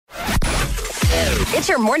It's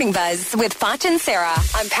your Morning Buzz with Foch and Sarah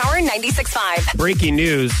on Power 96.5. Breaking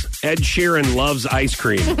news, Ed Sheeran loves ice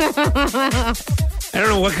cream. I don't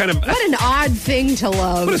know what kind of... What an odd thing to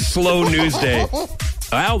love. What a slow news day.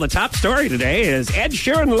 Well, the top story today is Ed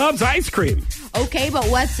Sheeran loves ice cream. Okay, but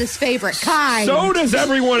what's his favorite kind? So does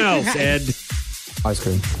everyone else, Ed. Ice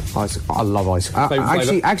cream. I love ice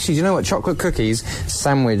cream. Actually, do you know what? Chocolate cookies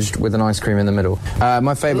sandwiched with an ice cream in the middle.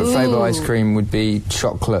 My favourite flavour ice cream would be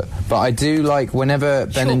chocolate. But I do like whenever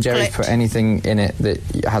Ben & Jerry's put anything in it that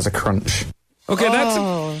has a crunch. Okay,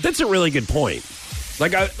 that's a really good point.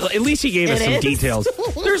 Like, at least he gave us some details.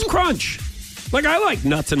 There's crunch. Like, I like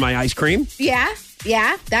nuts in my ice cream. Yeah,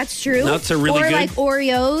 that's true. Nuts are really good. Or like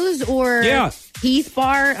Oreos or Heath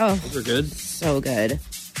Bar. Oh, those are good. So good.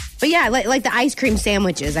 But yeah, like the ice cream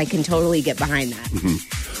sandwiches, I can totally get behind that.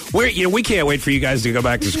 Mm-hmm. We can't wait for you guys to go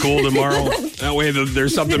back to school tomorrow. That way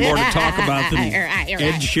there's something more to talk about than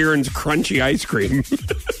Ed Sheeran's crunchy ice cream. So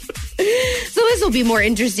this will be more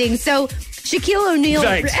interesting. So Shaquille O'Neal...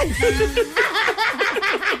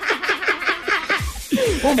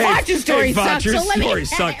 Well, Foch's story sucks. So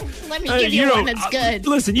let me give you one that's good.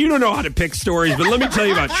 Listen, you don't know how to pick stories, but let me tell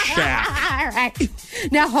you about Shaq. All right.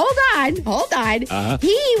 Now, hold on.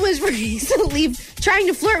 He was recently trying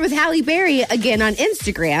to flirt with Halle Berry again on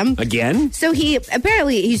Instagram. Again? So he's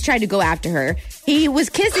trying to go after her. He was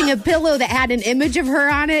kissing a pillow that had an image of her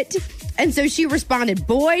on it. And so she responded,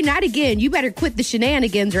 "Boy, not again. You better quit the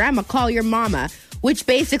shenanigans or I'm going to call your mama." Which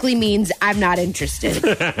basically means I'm not interested.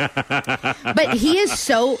 But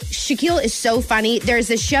Shaquille is so funny.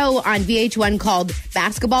 There's a show on VH1 called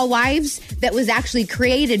Basketball Wives that was actually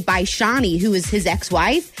created by Shawnee, who is his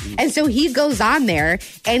ex-wife. And so he goes on there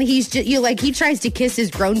and he's just, he tries to kiss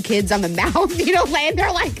his grown kids on the mouth, and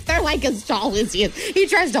they're like as tall as he is. He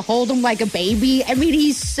tries to hold them like a baby. I mean,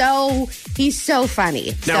 he's so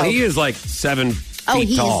funny. Now he is like 7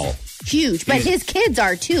 feet tall. Huge, but his kids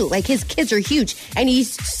are too. Like his kids are huge, and he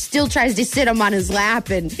still tries to sit them on his lap.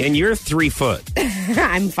 And you're 3 foot.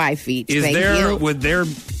 I'm 5 feet. Would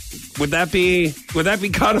that be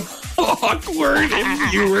kind of awkward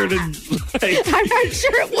if you were to? I'm not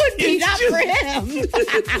sure it would be. Not for him.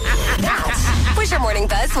 That was your Morning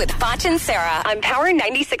Buzz with Foch and Sarah on Power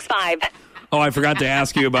 96.5. Oh, I forgot to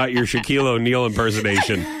ask you about your Shaquille O'Neal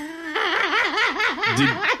impersonation.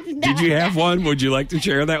 Did you have one? Would you like to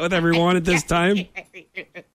share that with everyone at this time?